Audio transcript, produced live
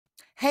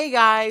Hey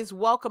guys,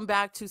 welcome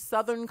back to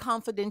Southern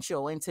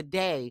Confidential. And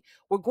today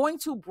we're going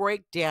to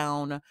break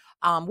down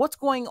what's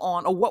going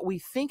on or what we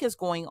think is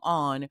going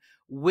on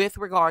with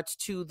regards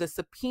to the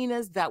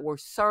subpoenas that were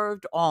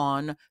served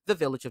on the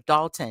Village of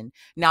Dolton.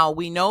 Now,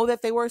 we know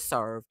that they were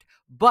served,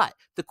 but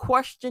the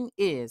question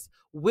is,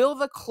 will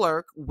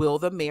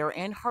the mayor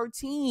and her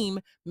team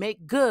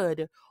make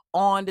good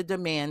on the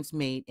demands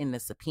made in the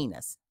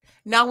subpoenas?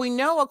 Now, we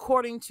know,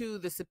 according to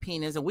the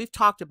subpoenas, and we've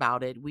talked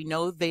about it, we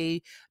know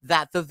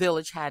that the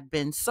village had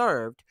been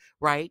served,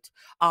 right?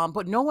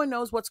 But no one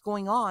knows what's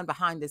going on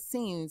behind the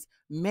scenes.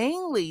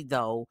 Mainly,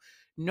 though,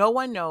 no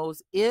one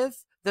knows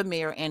if the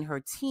mayor and her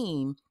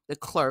team, the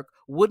clerk,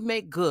 would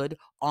make good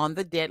on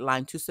the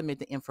deadline to submit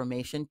the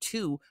information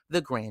to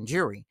the grand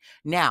jury.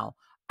 Now,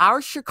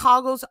 our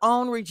Chicago's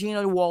own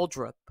Regina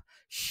Waldroup,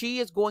 she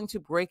is going to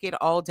break it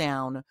all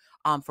down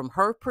from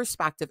her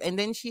perspective. And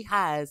then she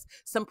has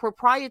some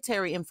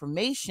proprietary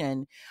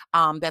information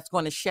that's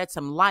going to shed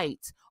some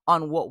light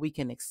on what we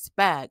can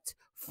expect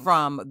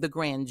from the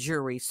grand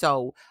jury.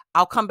 So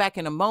I'll come back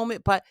in a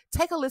moment, but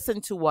take a listen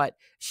to what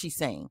she's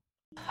saying.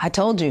 I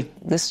told you,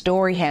 this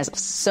story has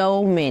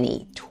so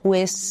many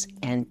twists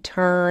and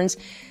turns.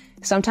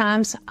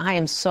 Sometimes I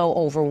am so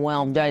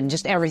overwhelmed by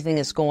just everything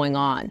that's going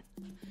on.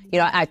 You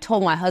know, I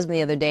told my husband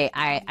the other day,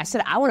 I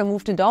said, I want to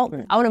move to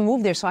Dolton. I want to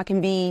move there so I can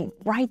be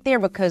right there,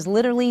 because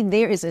literally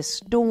there is a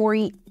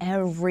story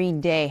every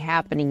day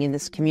happening in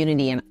this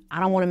community, and I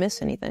don't want to miss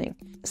anything.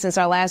 Since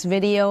our last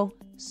video,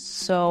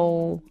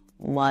 so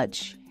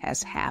much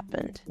has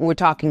happened. We're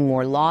talking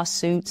more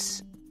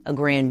lawsuits, a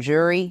grand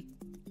jury,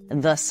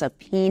 the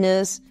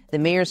subpoenas, the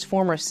mayor's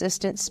former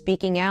assistant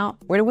speaking out.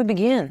 Where do we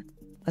begin?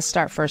 Let's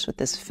start first with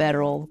this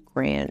federal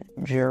grand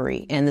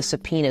jury and the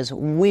subpoenas,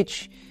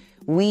 which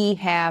we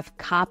have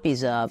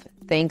copies of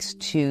thanks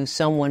to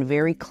someone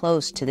very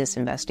close to this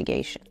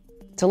investigation.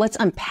 So let's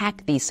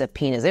unpack these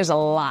subpoenas. There's a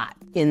lot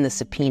in the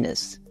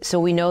subpoenas. So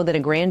we know that a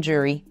grand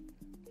jury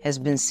has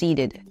been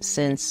seated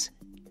since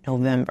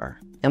November.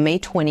 Now, May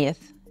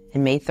 20th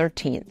and May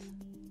 13th,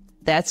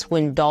 that's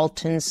when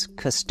Dolton's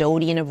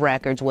custodian of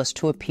records was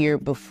to appear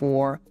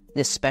before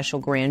this special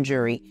grand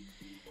jury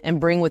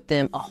and bring with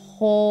them a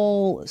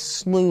whole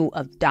slew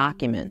of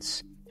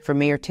documents for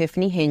Mayor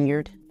Tiffany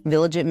Henyard,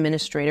 Village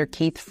Administrator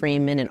Keith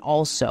Freeman, and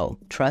also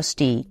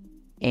Trustee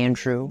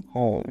Andrew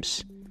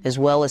Holmes, as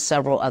well as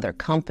several other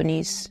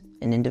companies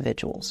and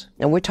individuals.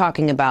 Now, we're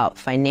talking about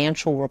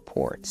financial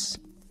reports,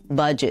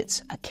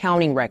 budgets,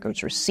 accounting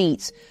records,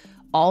 receipts,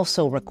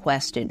 also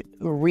requested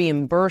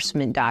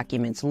reimbursement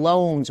documents,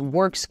 loans,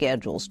 work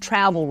schedules,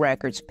 travel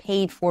records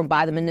paid for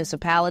by the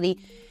municipality,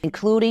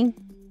 including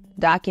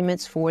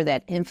documents for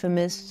that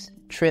infamous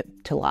trip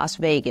to Las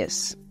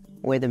Vegas,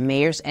 where the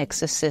mayor's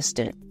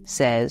ex-assistant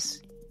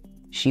says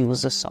she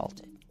was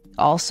assaulted.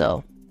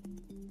 Also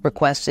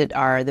requested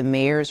are the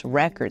mayor's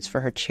records for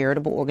her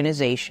charitable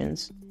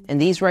organizations. And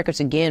these records,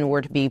 again,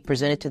 were to be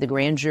presented to the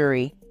grand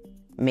jury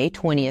May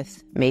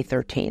 20th, May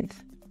 13th.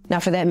 Now,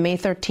 for that May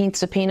 13th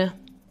subpoena,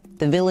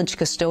 the village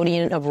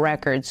custodian of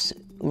records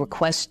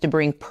requests to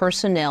bring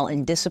personnel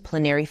and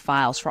disciplinary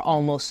files for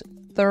almost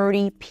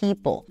 30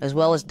 people, as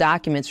well as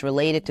documents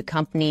related to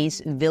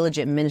companies Village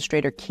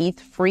Administrator Keith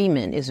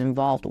Freeman is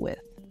involved with.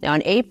 Now,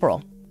 in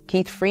April,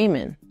 Keith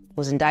Freeman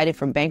was indicted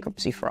for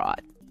bankruptcy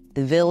fraud.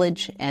 The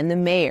village and the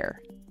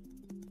mayor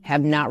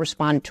have not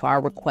responded to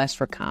our request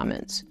for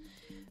comments.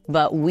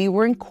 But we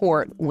were in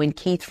court when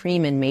Keith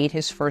Freeman made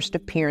his first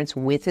appearance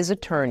with his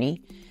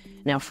attorney.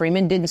 Now,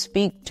 Freeman didn't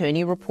speak to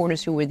any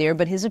reporters who were there,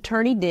 but his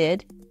attorney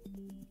did.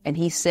 And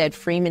he said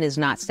Freeman is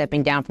not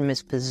stepping down from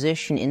his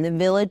position in the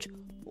village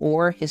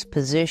or his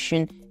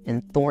position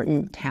in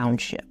Thornton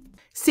Township.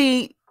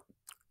 See,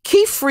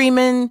 Keith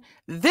Freeman,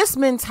 this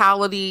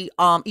mentality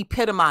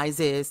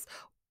epitomizes,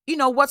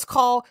 what's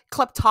called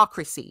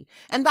kleptocracy.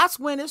 And that's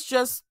when it's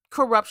just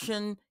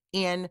corruption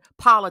in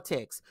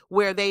politics,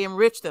 where they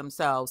enrich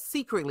themselves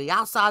secretly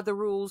outside the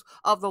rules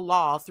of the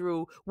law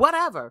through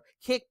whatever,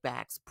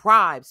 kickbacks,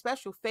 bribes,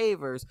 special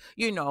favors,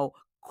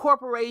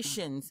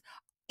 corporations,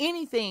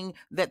 anything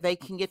that they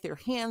can get their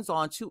hands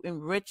on to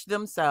enrich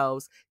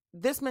themselves.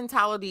 This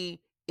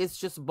mentality is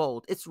just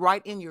bold. It's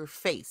right in your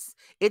face.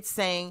 It's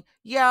saying,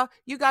 yeah,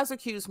 you guys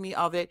accused me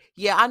of it.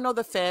 Yeah, I know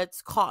the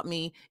feds caught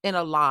me in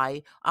a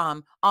lie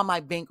on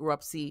my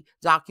bankruptcy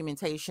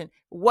documentation,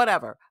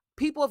 whatever.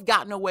 People have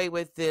gotten away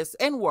with this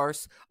and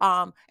worse.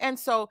 And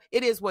so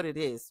it is what it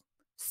is.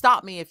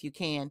 Stop me if you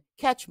can.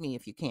 Catch me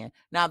if you can.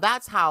 Now,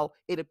 that's how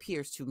it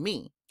appears to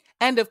me.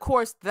 And of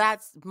course,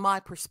 that's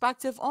my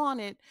perspective on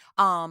it.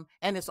 And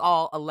it's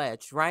all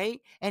alleged, right?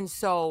 And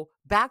so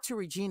back to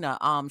Regina.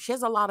 She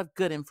has a lot of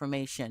good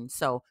information.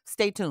 So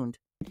stay tuned.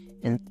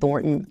 In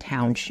Thornton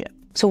Township.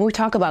 So when we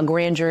talk about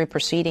grand jury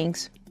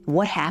proceedings,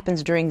 what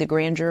happens during the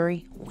grand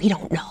jury? We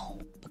don't know,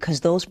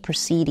 because those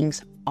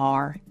proceedings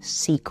are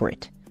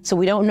secret. So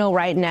we don't know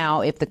right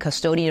now if the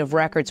custodian of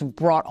records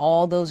brought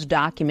all those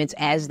documents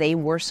as they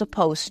were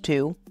supposed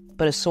to,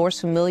 but a source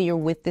familiar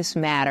with this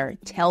matter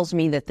tells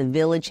me that the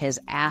village has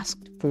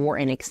asked for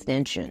an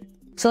extension.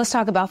 So let's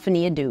talk about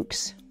Fania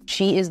Dukes.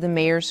 She is the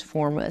mayor's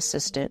former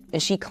assistant,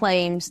 and she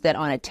claims that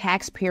on a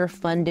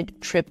taxpayer-funded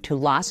trip to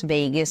Las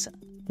Vegas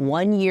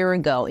 1 year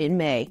ago in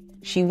May,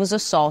 she was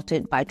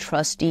assaulted by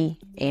trustee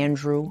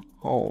Andrew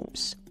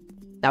Holmes.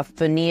 Now,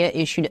 Fania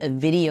issued a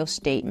video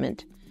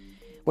statement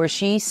where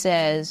she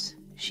says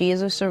she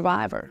is a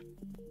survivor.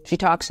 She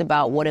talks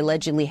about what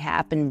allegedly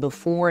happened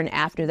before and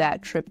after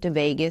that trip to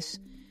Vegas.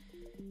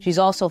 She's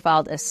also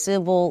filed a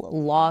civil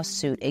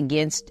lawsuit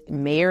against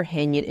Mayor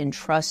Henyard and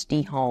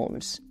trustee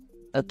Holmes,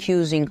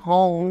 accusing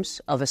Holmes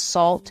of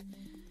assault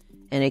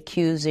and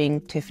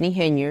accusing Tiffany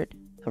Henyard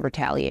of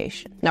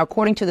retaliation. Now,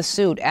 according to the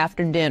suit,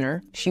 after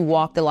dinner, she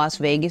walked the Las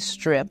Vegas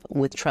Strip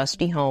with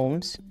trustee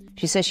Holmes.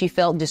 She says she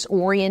felt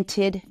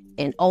disoriented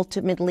and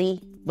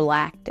ultimately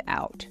blacked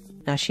out.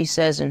 Now, she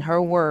says in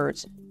her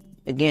words,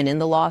 again in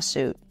the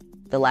lawsuit,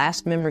 the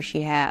last memory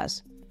she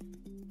has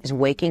is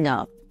waking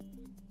up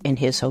in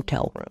his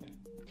hotel room.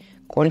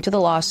 According to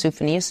the lawsuit,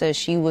 Fania says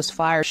she was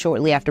fired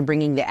shortly after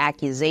bringing the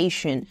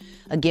accusation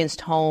against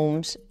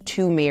Holmes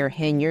to Mayor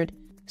Henyard.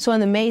 So in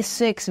the May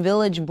 6th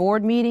Village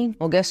Board meeting,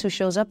 well, guess who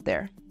shows up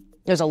there?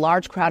 There's a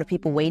large crowd of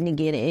people waiting to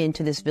get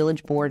into this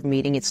Village Board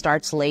meeting. It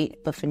starts late,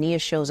 but Fania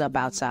shows up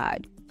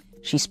outside.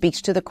 She speaks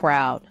to the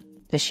crowd.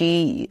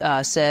 She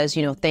says,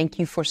 thank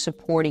you for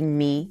supporting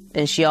me.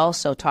 And she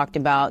also talked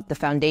about the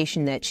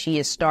foundation that she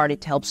has started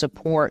to help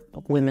support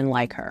women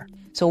like her.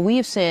 So we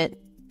have sent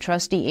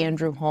trustee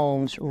Andrew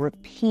Holmes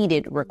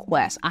repeated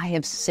requests. I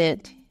have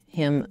sent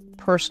him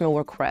personal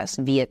requests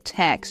via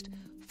text,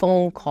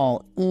 phone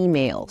call,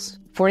 emails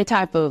for any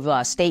type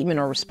of statement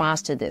or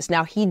response to this.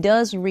 Now, he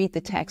does read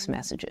the text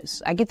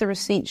messages. I get the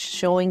receipts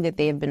showing that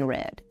they have been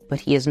read, but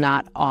he has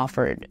not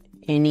offered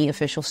any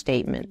official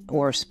statement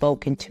or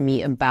spoken to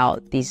me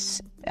about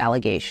these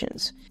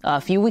allegations. A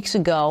few weeks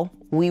ago,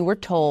 we were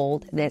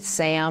told that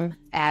Sam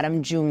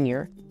Adam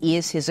Jr.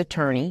 is his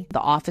attorney. The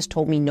office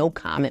told me no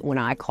comment when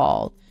I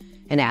called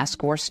and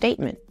asked for a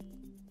statement.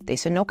 They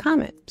said no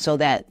comment. So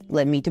that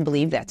led me to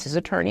believe that's his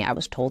attorney. I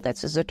was told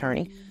that's his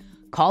attorney.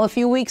 Call a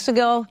few weeks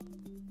ago,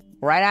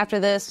 right after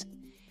this,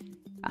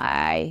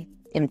 I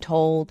am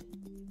told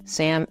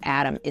Sam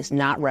Adam is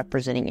not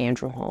representing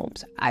Andrew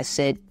Holmes. I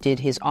said, did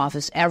his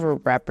office ever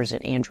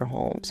represent Andrew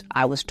Holmes?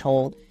 I was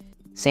told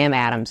Sam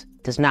Adams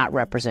does not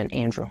represent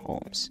Andrew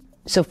Holmes.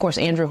 So, of course,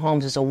 Andrew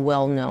Holmes is a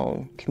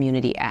well-known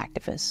community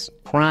activist.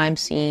 Crime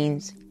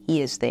scenes,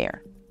 he is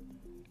there,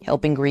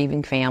 helping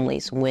grieving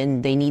families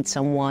when they need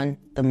someone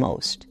the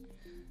most.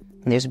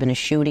 When there's been a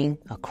shooting,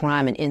 a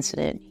crime, an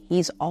incident,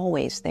 he's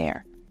always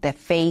there. The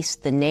face,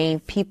 the name,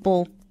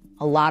 people,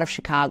 a lot of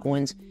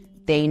Chicagoans,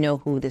 they know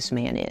who this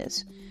man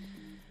is.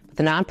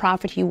 The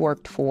nonprofit he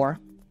worked for,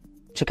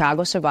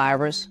 Chicago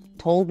Survivors,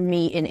 told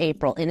me in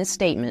April in a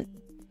statement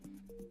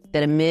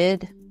that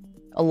amid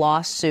a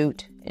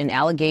lawsuit and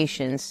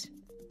allegations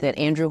that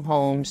Andrew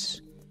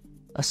Holmes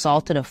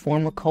assaulted a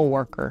former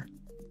coworker,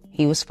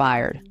 he was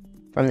fired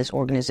from this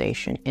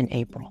organization in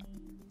April.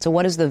 So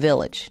what does the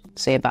Village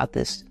say about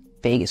this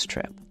Vegas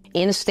trip?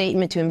 In a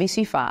statement to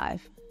NBC5,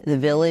 the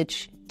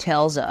Village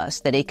tells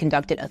us that it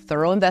conducted a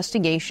thorough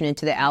investigation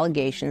into the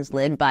allegations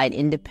led by an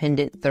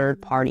independent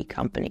third-party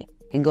company.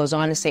 It goes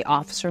on to say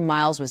Officer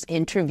Miles was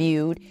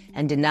interviewed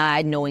and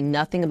denied knowing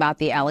nothing about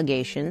the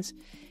allegations.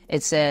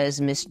 It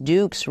says Ms.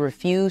 Dukes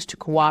refused to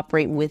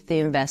cooperate with the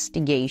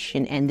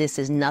investigation, and this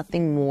is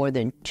nothing more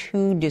than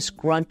two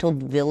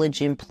disgruntled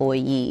Village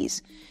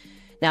employees.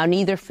 Now,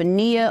 neither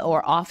Fania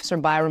or Officer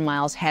Byron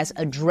Miles has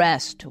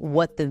addressed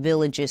what the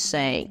Village is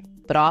saying,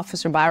 but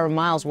Officer Byron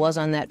Miles was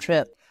on that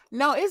trip.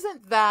 Now,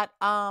 isn't that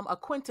a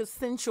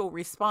quintessential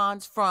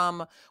response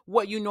from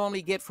what you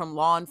normally get from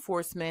law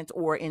enforcement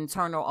or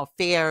internal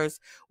affairs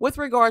with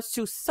regards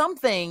to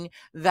something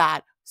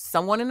that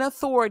someone in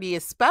authority,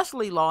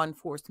 especially law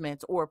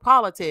enforcement or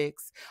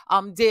politics,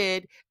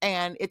 did,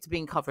 and it's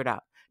being covered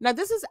up? Now,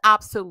 this is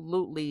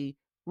absolutely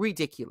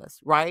ridiculous,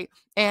 right?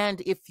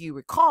 And if you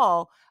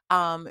recall,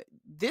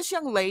 this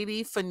young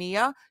lady,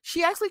 Fania,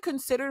 she actually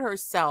considered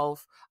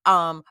herself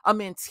a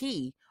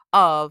mentee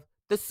of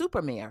the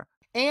super mayor.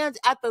 And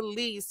at the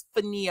least,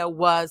 Fania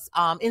was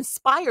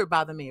inspired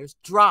by the mayor's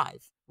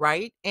drive,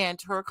 right? And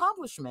her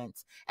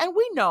accomplishments. And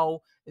we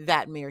know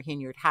that Mayor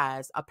Henyard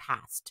has a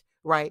past,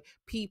 right?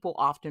 People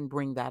often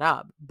bring that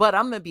up. But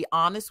I'm going to be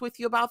honest with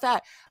you about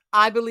that.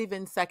 I believe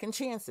in second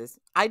chances.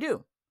 I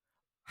do.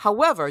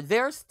 However,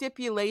 there are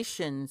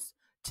stipulations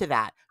to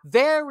that.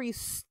 Very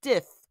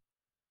stiff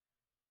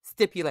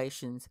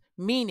stipulations,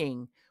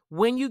 meaning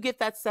when you get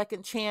that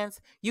second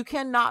chance, you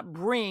cannot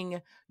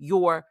bring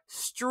your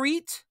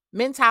street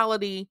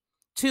mentality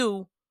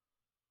to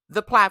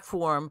the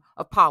platform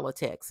of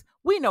politics.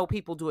 We know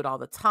people do it all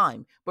the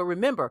time, but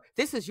remember,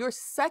 this is your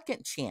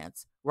second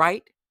chance,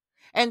 right?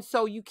 And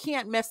so you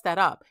can't mess that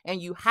up,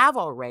 and you have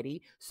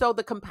already. So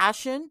the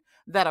compassion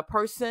that a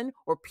person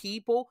or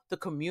people, the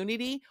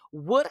community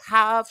would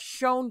have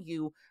shown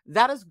you,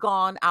 that has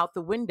gone out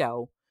the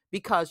window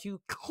because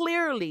you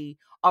clearly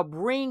are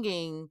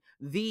bringing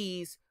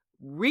these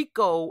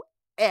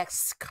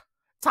RICO-esque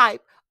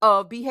type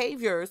of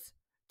behaviors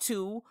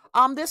to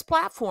this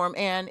platform,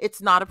 and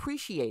it's not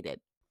appreciated.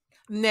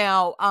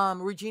 Now,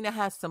 Regina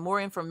has some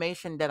more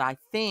information that I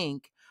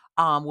think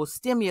will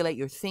stimulate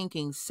your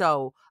thinking.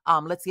 So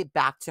let's get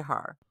back to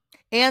her.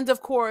 And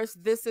of course,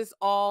 this is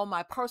all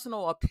my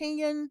personal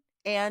opinion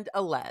and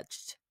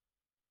alleged.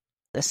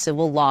 A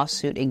civil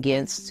lawsuit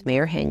against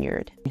Mayor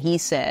Henyard. He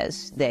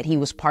says that he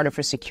was part of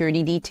her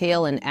security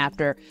detail, and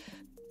after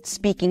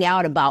speaking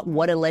out about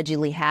what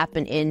allegedly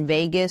happened in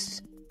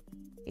Vegas,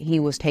 he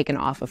was taken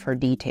off of her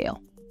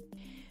detail.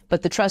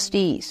 But the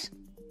trustees,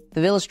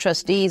 the village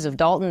trustees of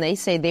Dolton, they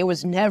say there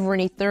was never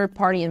any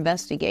third-party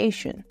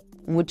investigation,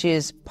 which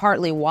is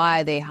partly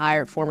why they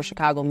hired former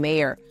Chicago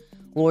Mayor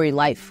Lori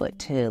Lightfoot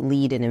to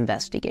lead an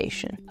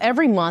investigation.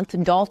 Every month,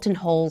 Dolton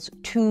holds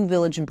 2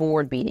 village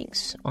board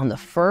meetings on the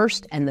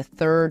first and the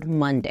third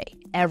Monday.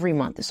 Every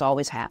month, this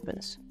always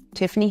happens.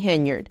 Tiffany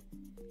Henyard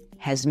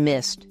has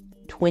missed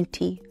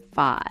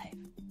 25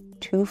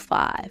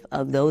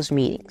 of those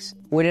meetings.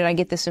 Where did I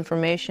get this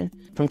information?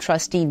 From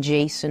trustee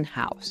Jason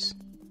House.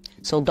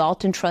 So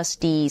Dolton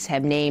trustees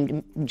have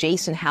named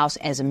Jason House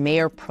as a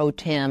mayor pro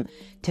tem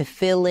to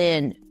fill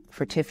in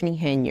for Tiffany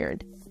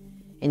Henyard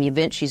in the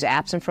event she's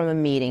absent from a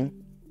meeting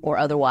or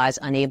otherwise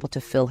unable to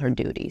fill her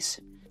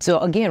duties. So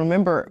again,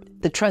 remember,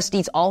 the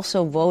trustees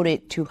also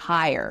voted to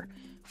hire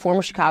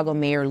former Chicago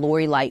Mayor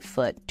Lori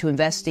Lightfoot to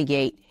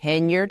investigate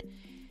Henyard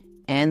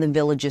and the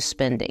village's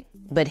spending.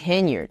 But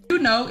Henyard... You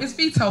know, it's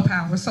veto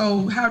power,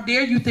 so how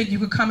dare you think you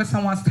could come in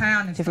someone's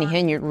town and... Tiffany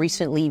Henyard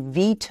recently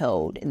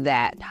vetoed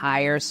that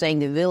hire, saying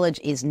the village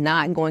is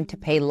not going to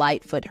pay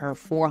Lightfoot her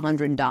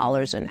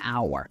 $400 an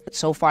hour.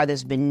 So far,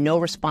 there's been no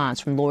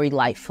response from Lori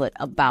Lightfoot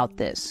about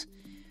this.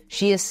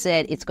 She has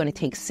said it's going to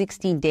take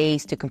 60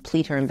 days to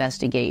complete her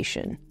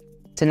investigation.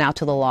 So now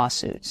to the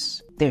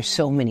lawsuits. There's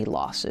so many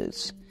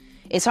lawsuits.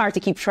 It's hard to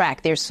keep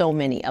track. There's so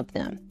many of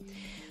them.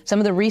 Some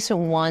of the recent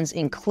ones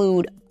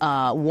include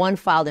one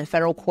filed in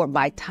federal court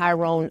by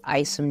Tyrone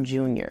Isom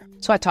Jr.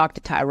 So I talked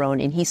to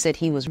Tyrone, and he said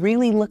he was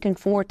really looking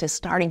forward to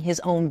starting his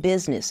own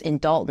business in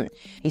Dolton.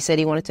 He said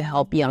he wanted to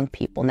help young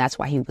people, and that's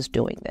why he was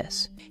doing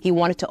this. He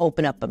wanted to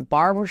open up a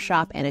barber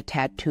shop and a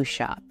tattoo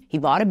shop. He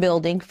bought a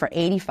building for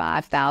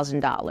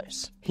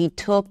 $85,000. He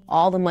took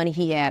all the money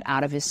he had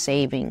out of his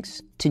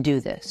savings to do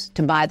this,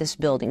 to buy this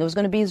building. It was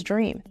going to be his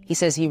dream. He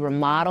says he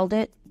remodeled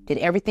it, did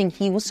everything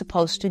he was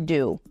supposed to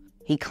do.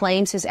 He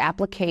claims his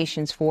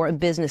applications for a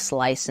business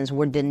license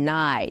were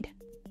denied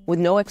with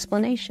no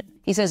explanation.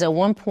 He says at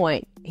one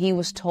point he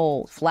was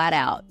told flat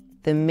out,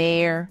 the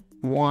mayor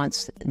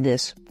wants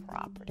this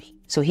property.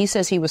 So he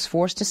says he was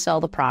forced to sell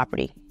the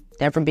property,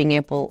 never being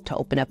able to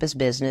open up his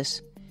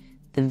business.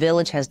 The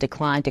village has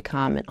declined to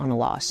comment on a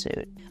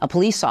lawsuit. A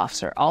police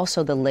officer,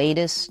 also the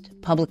latest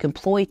public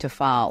employee to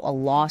file a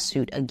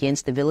lawsuit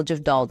against the Village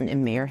of Dolton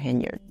and Mayor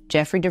Henyard.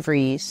 Jeffrey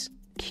DeVries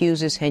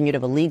accuses Henyard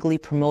of illegally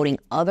promoting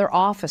other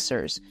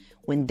officers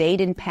when they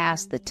didn't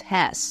pass the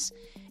tests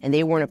and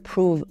they weren't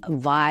approved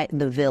by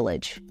the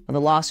village.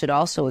 The lawsuit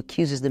also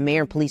accuses the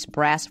mayor and police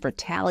brass for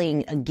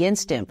tallying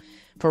against him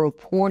for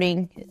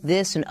reporting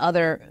this and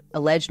other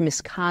alleged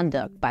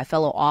misconduct by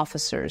fellow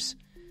officers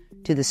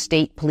to the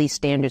State Police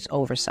Standards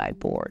Oversight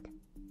Board.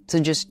 So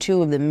just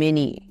 2 of the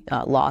many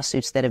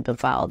lawsuits that have been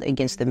filed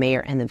against the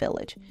mayor and the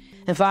village.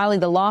 And finally,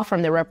 the law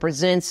firm that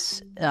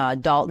represents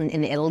Dolton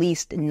in at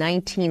least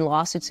 19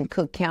 lawsuits in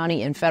Cook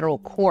County and federal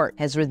court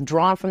has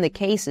withdrawn from the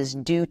cases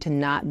due to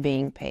not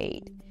being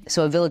paid.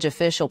 So a village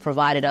official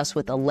provided us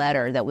with a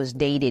letter that was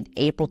dated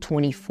April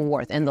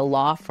 24th, and the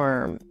law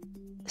firm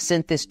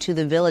sent this to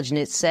the village, and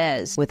it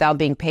says, without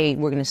being paid,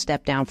 we're going to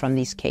step down from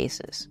these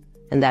cases.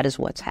 And that is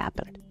what's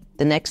happened.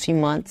 The next few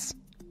months,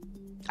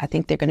 I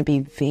think they're going to be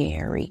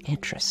very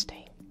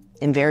interesting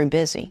and very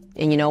busy.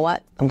 And you know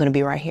what? I'm going to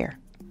be right here,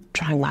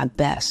 trying my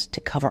best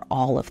to cover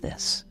all of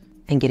this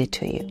and get it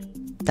to you.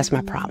 That's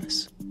my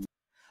promise.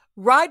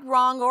 Right,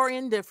 wrong, or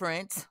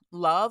indifferent,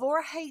 love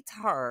or hate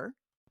her.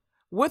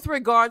 With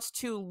regards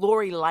to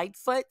Lori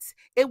Lightfoot,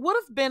 it would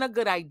have been a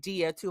good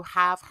idea to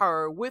have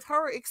her, with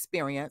her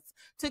experience,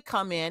 to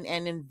come in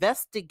and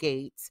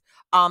investigate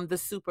the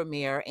super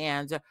mayor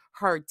and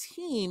her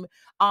team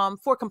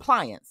for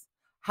compliance.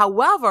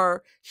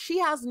 However, she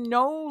has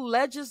no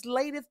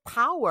legislative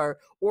power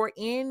or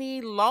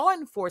any law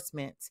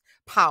enforcement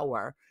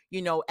power.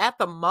 You know, at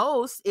the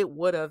most, it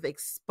would have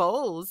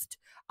exposed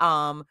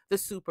the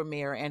super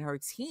mayor and her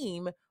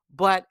team.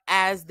 But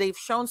as they've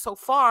shown so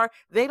far,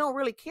 they don't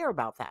really care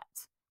about that,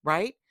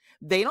 right?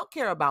 They don't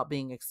care about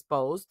being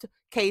exposed.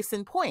 Case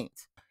in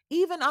point,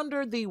 even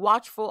under the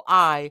watchful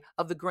eye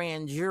of the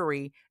grand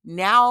jury,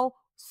 now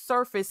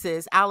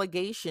surfaces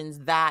allegations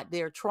that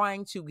they're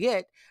trying to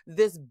get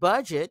this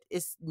budget,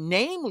 is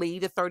namely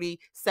the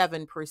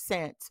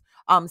 37%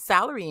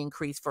 salary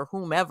increase for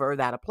whomever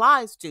that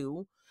applies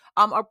to,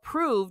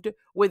 approved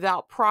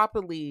without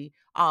properly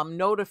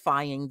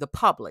notifying the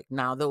public.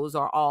 Now, those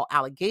are all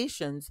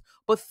allegations,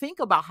 but think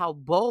about how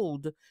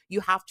bold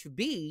you have to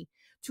be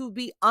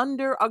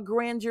under a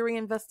grand jury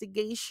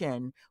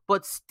investigation,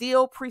 but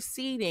still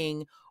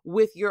proceeding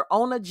with your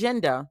own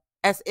agenda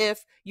as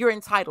if you're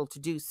entitled to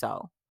do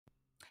so.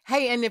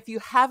 Hey, and if you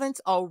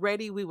haven't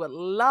already, we would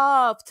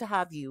love to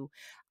have you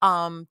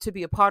to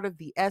be a part of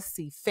the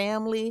SC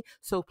family.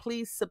 So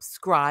please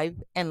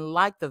subscribe and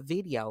like the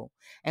video.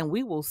 And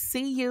we will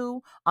see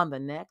you on the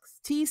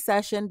next tea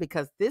session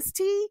because this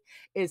tea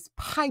is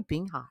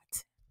piping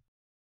hot.